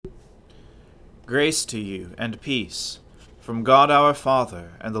Grace to you and peace from God our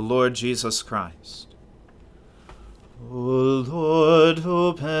Father and the Lord Jesus Christ. O Lord,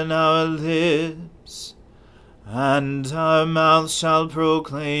 open our lips, and our mouth shall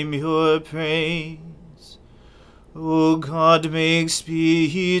proclaim your praise. O God, make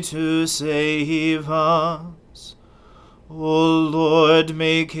speed to save us. O Lord,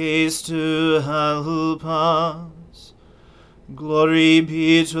 make haste to help us. Glory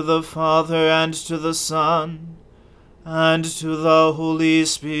be to the Father, and to the Son, and to the Holy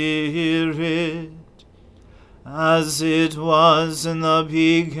Spirit, as it was in the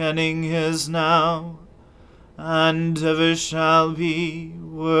beginning, is now, and ever shall be,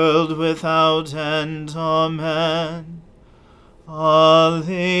 world without end. Amen.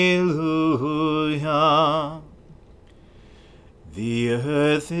 Alleluia. The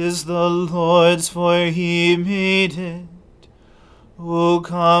earth is the Lord's, for he made it. O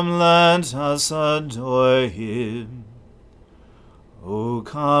come, let us adore him. O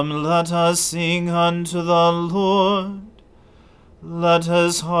come, let us sing unto the Lord. Let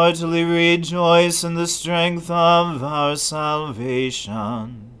us heartily rejoice in the strength of our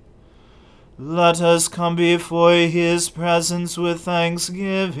salvation. Let us come before his presence with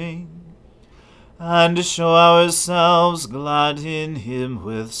thanksgiving, and show ourselves glad in him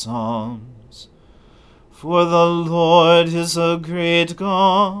with psalms. For the Lord is a great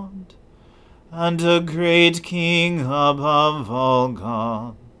God, and a great King above all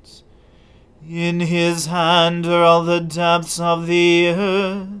gods. In his hand are all the depths of the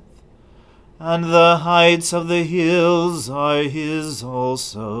earth, and the heights of the hills are his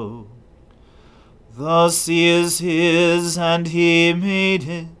also. The sea is his, and he made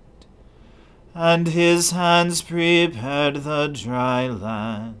it, and his hands prepared the dry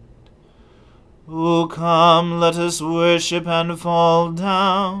land. O come, let us worship and fall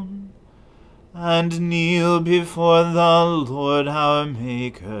down, and kneel before the Lord our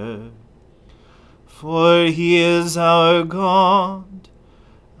Maker. For he is our God,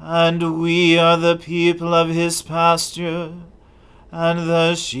 and we are the people of his pasture, and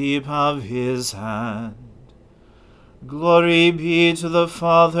the sheep of his hand. Glory be to the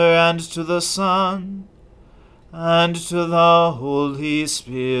Father, and to the Son, and to the Holy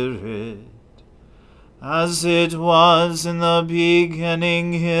Spirit, as it was in the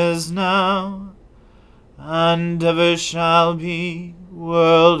beginning, is now, and ever shall be,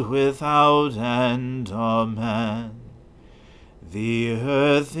 world without end. Amen. The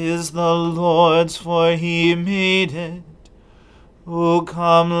earth is the Lord's, for he made it. O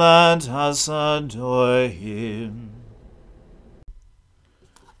come, let us adore him.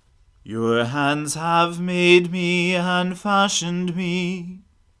 Your hands have made me and fashioned me.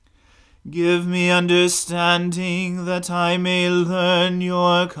 Give me understanding, that I may learn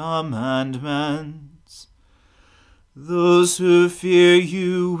your commandments. Those who fear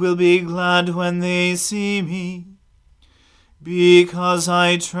you will be glad when they see me, because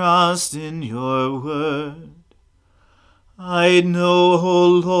I trust in your word. I know, O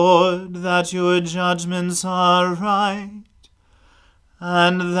Lord, that your judgments are right,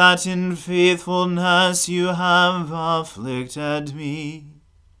 and that in faithfulness you have afflicted me.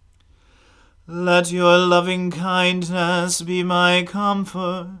 Let your loving kindness be my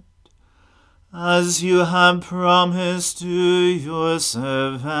comfort, as you have promised to your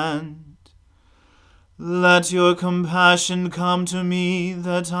servant. Let your compassion come to me,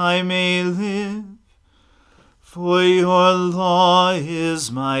 that I may live, for your law is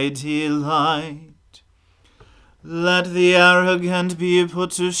my delight. Let the arrogant be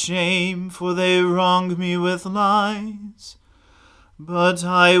put to shame, for they wrong me with lies. But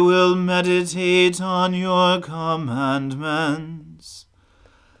I will meditate on your commandments.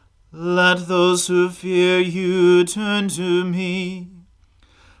 Let those who fear you turn to me,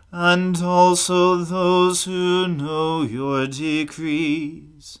 and also those who know your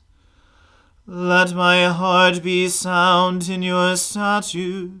decrees. Let my heart be sound in your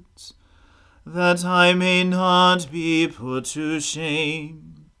statutes, that I may not be put to shame.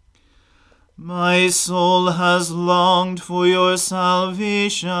 My soul has longed for your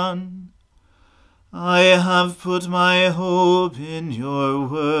salvation. I have put my hope in your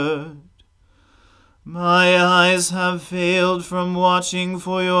word. My eyes have failed from watching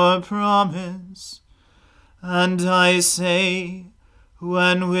for your promise, and I say,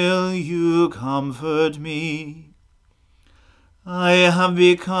 when will you comfort me? I have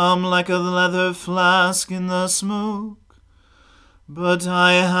become like a leather flask in the smoke, but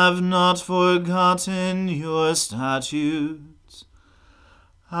I have not forgotten your statutes.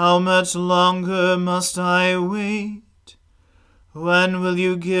 How much longer must I wait? When will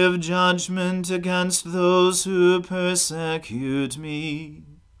you give judgment against those who persecute me?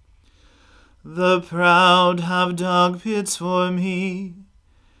 The proud have dug pits for me.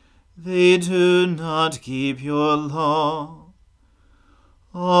 They do not keep your law.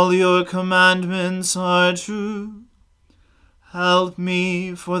 All your commandments are true. Help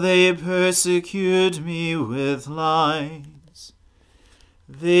me, for they persecute me with lies.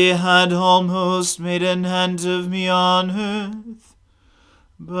 They had almost made an end of me on earth,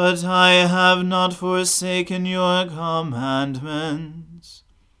 but I have not forsaken your commandments.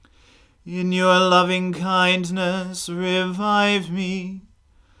 In your loving kindness revive me,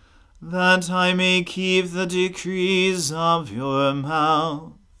 that I may keep the decrees of your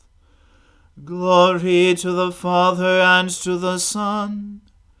mouth. Glory to the Father, and to the Son,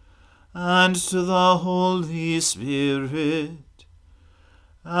 and to the Holy Spirit,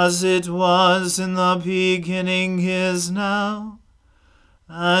 as it was in the beginning, is now,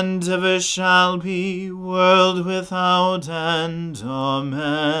 and ever shall be, world without end.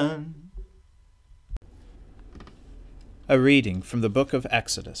 Amen. A reading from the book of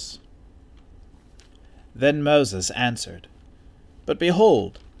Exodus. Then Moses answered, But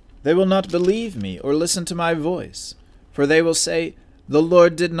behold, they will not believe me or listen to my voice, for they will say, The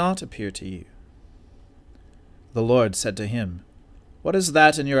Lord did not appear to you. The Lord said to him, What is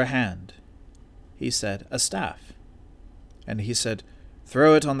that in your hand? He said, A staff. And he said,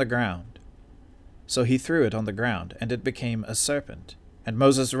 Throw it on the ground. So he threw it on the ground, and it became a serpent, and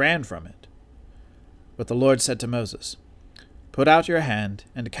Moses ran from it. But the Lord said to Moses, Put out your hand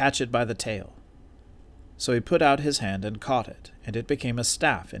and catch it by the tail. So he put out his hand and caught it, and it became a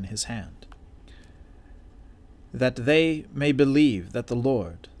staff in his hand. That they may believe that the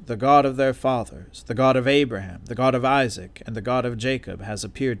Lord, the God of their fathers, the God of Abraham, the God of Isaac, and the God of Jacob, has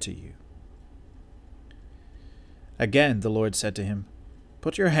appeared to you. Again the Lord said to him,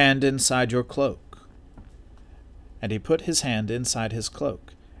 Put your hand inside your cloak. And he put his hand inside his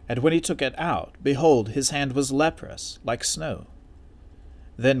cloak, and when he took it out, behold, his hand was leprous, like snow.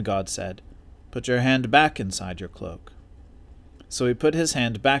 Then God said, Put your hand back inside your cloak. So he put his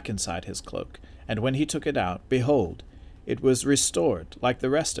hand back inside his cloak, and when he took it out, behold, it was restored like the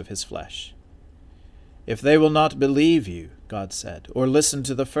rest of his flesh. If they will not believe you, God said, or listen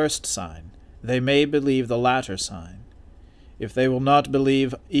to the first sign, they may believe the latter sign. If they will not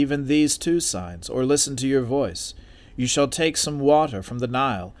believe even these two signs, or listen to your voice, you shall take some water from the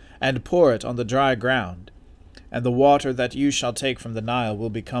Nile, and pour it on the dry ground, and the water that you shall take from the Nile will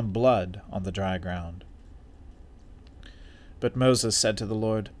become blood on the dry ground. But Moses said to the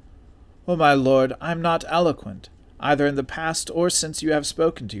Lord, O my Lord, I am not eloquent, either in the past or since you have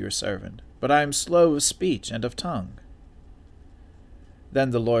spoken to your servant, but I am slow of speech and of tongue.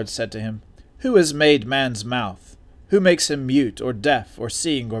 Then the Lord said to him, Who has made man's mouth? Who makes him mute, or deaf, or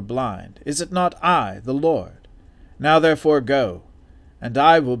seeing, or blind? Is it not I, the Lord? Now therefore go, and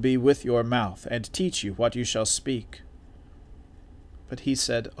I will be with your mouth, and teach you what you shall speak. But he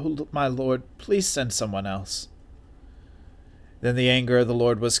said, O my Lord, please send someone else. Then the anger of the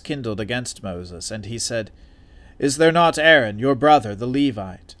Lord was kindled against Moses, and he said, Is there not Aaron, your brother, the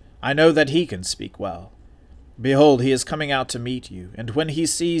Levite? I know that he can speak well. Behold, he is coming out to meet you, and when he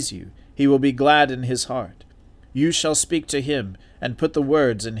sees you, he will be glad in his heart. You shall speak to him, and put the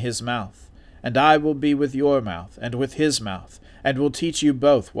words in his mouth. And I will be with your mouth, and with his mouth, and will teach you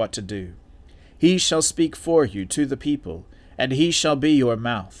both what to do. He shall speak for you to the people, and he shall be your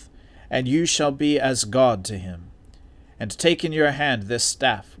mouth, and you shall be as God to him. And take in your hand this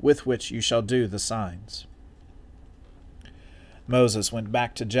staff, with which you shall do the signs. Moses went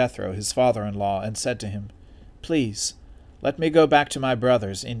back to Jethro, his father-in-law, and said to him, Please, let me go back to my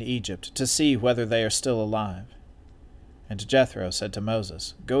brothers in Egypt, to see whether they are still alive. And Jethro said to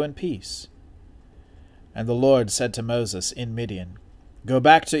Moses, Go in peace. And the Lord said to Moses in Midian, Go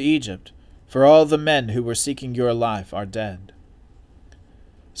back to Egypt, for all the men who were seeking your life are dead.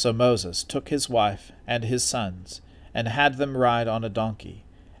 So Moses took his wife and his sons, and had them ride on a donkey,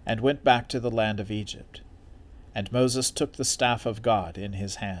 and went back to the land of Egypt. And Moses took the staff of God in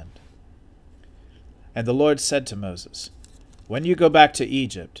his hand. And the Lord said to Moses, When you go back to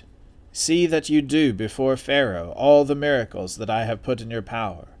Egypt, see that you do before Pharaoh all the miracles that I have put in your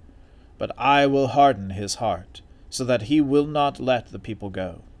power. But I will harden his heart, so that he will not let the people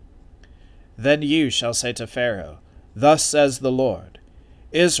go. Then you shall say to Pharaoh, Thus says the Lord,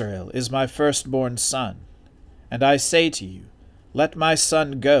 Israel is my firstborn son. And I say to you, Let my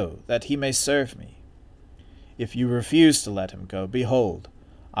son go, that he may serve me. If you refuse to let him go, behold,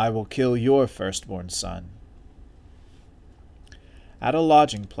 I will kill your firstborn son. At a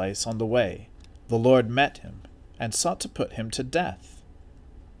lodging place on the way, the Lord met him, and sought to put him to death.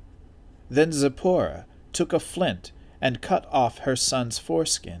 Then Zipporah took a flint and cut off her son's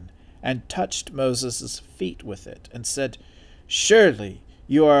foreskin, and touched Moses' feet with it, and said, "Surely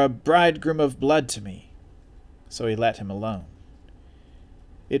you are a bridegroom of blood to me." So he let him alone.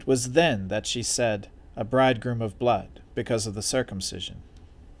 It was then that she said, "A bridegroom of blood," because of the circumcision.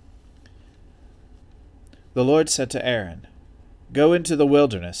 The Lord said to Aaron, "Go into the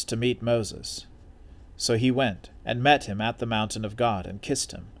wilderness to meet Moses." So he went, and met him at the mountain of God, and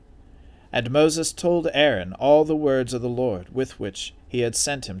kissed him. And Moses told Aaron all the words of the Lord with which he had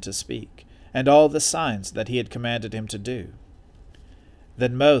sent him to speak, and all the signs that he had commanded him to do.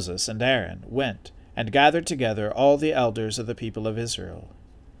 Then Moses and Aaron went, and gathered together all the elders of the people of Israel.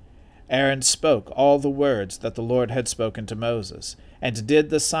 Aaron spoke all the words that the Lord had spoken to Moses, and did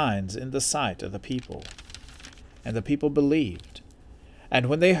the signs in the sight of the people. And the people believed. And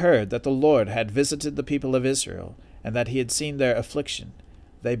when they heard that the Lord had visited the people of Israel, and that he had seen their affliction,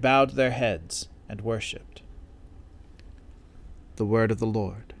 they bowed their heads and worshipped. The word of the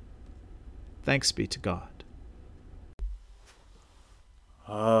Lord. Thanks be to God.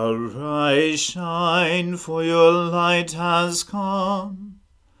 Arise, shine, for your light has come,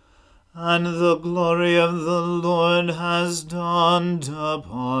 and the glory of the Lord has dawned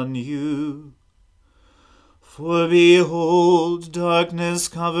upon you. For behold, darkness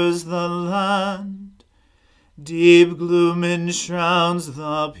covers the land, deep gloom enshrouds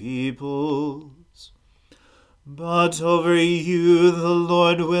the peoples. But over you the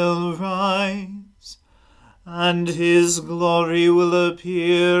Lord will rise, and his glory will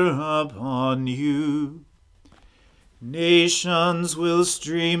appear upon you. Nations will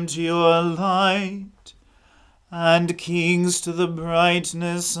stream to your light, and kings to the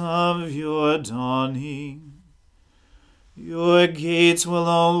brightness of your dawning. Your gates will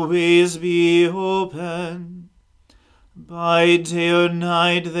always be open. By day or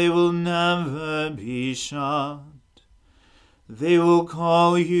night they will never be shut. They will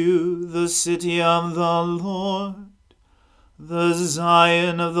call you the city of the Lord, the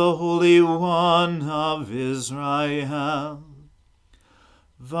Zion of the Holy One of Israel.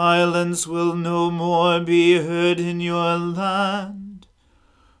 Violence will no more be heard in your land,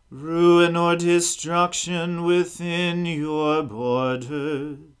 ruin or destruction within your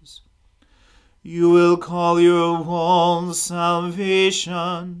borders. You will call your walls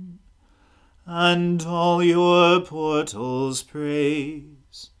salvation, and all your portals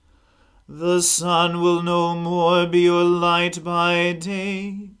praise. The sun will no more be your light by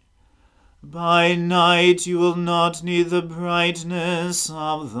day. By night you will not need the brightness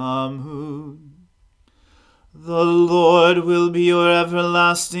of the moon. The Lord will be your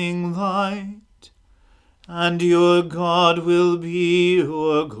everlasting light, and your God will be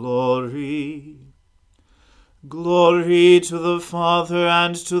your glory. Glory to the Father,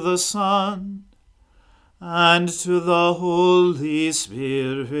 and to the Son, and to the Holy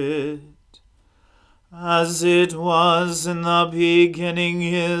Spirit, as it was in the beginning,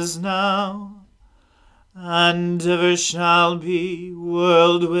 is now, and ever shall be,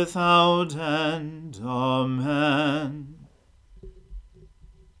 world without end. Amen.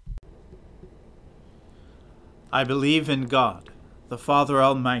 I believe in God, the Father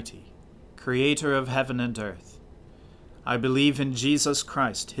Almighty, creator of heaven and earth. I believe in Jesus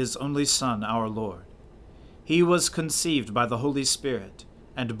Christ, his only Son, our Lord. He was conceived by the Holy Spirit,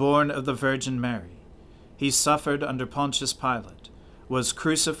 and born of the Virgin Mary. He suffered under Pontius Pilate, was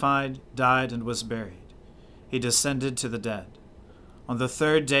crucified, died, and was buried. He descended to the dead. On the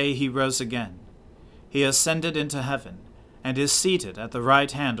third day he rose again. He ascended into heaven, and is seated at the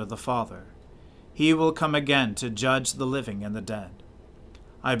right hand of the Father. He will come again to judge the living and the dead.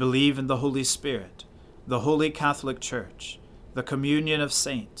 I believe in the Holy Spirit, the Holy Catholic Church, the communion of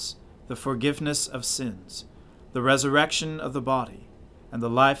saints, the forgiveness of sins, the resurrection of the body, and the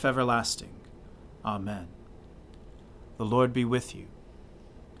life everlasting. Amen. The Lord be with you.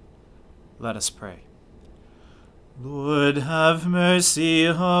 Let us pray. Lord, have mercy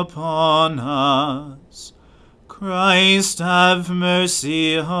upon us. Christ, have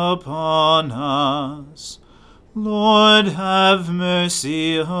mercy upon us. Lord, have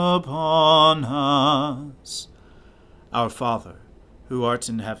mercy upon us. Our Father, who art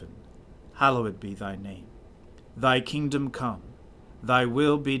in heaven, hallowed be thy name. Thy kingdom come, thy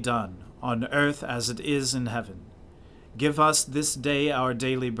will be done, on earth as it is in heaven. Give us this day our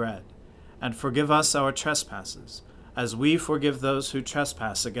daily bread, and forgive us our trespasses, as we forgive those who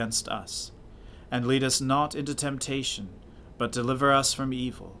trespass against us. And lead us not into temptation, but deliver us from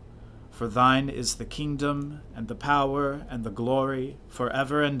evil. For thine is the kingdom, and the power, and the glory,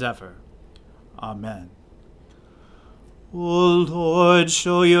 forever and ever. Amen. O Lord,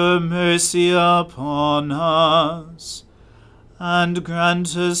 show your mercy upon us, and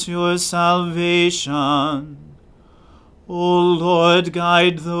grant us your salvation. O Lord,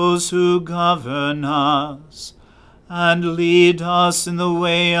 guide those who govern us, and lead us in the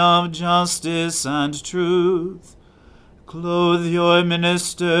way of justice and truth. Clothe your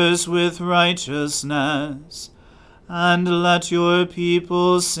ministers with righteousness, and let your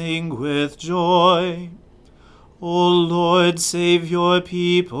people sing with joy. O Lord, save your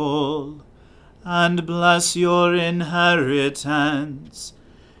people, and bless your inheritance.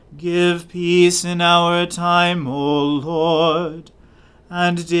 Give peace in our time, O Lord,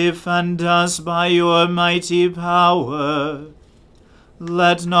 and defend us by your mighty power.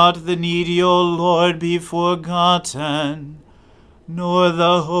 Let not the needy, O Lord, be forgotten, nor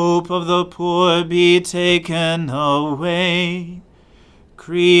the hope of the poor be taken away.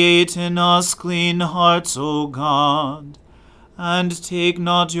 Create in us clean hearts, O God, and take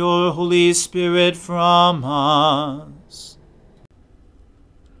not your Holy Spirit from us.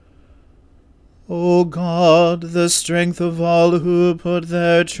 O God, the strength of all who put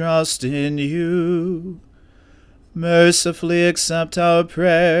their trust in you, mercifully accept our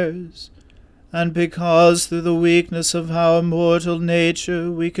prayers, and because through the weakness of our mortal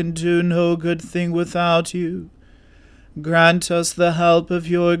nature we can do no good thing without you, grant us the help of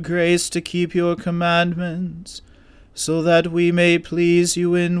your grace to keep your commandments, so that we may please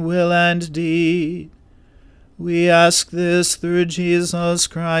you in will and deed. We ask this through Jesus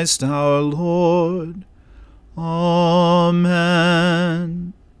Christ our Lord. Amen.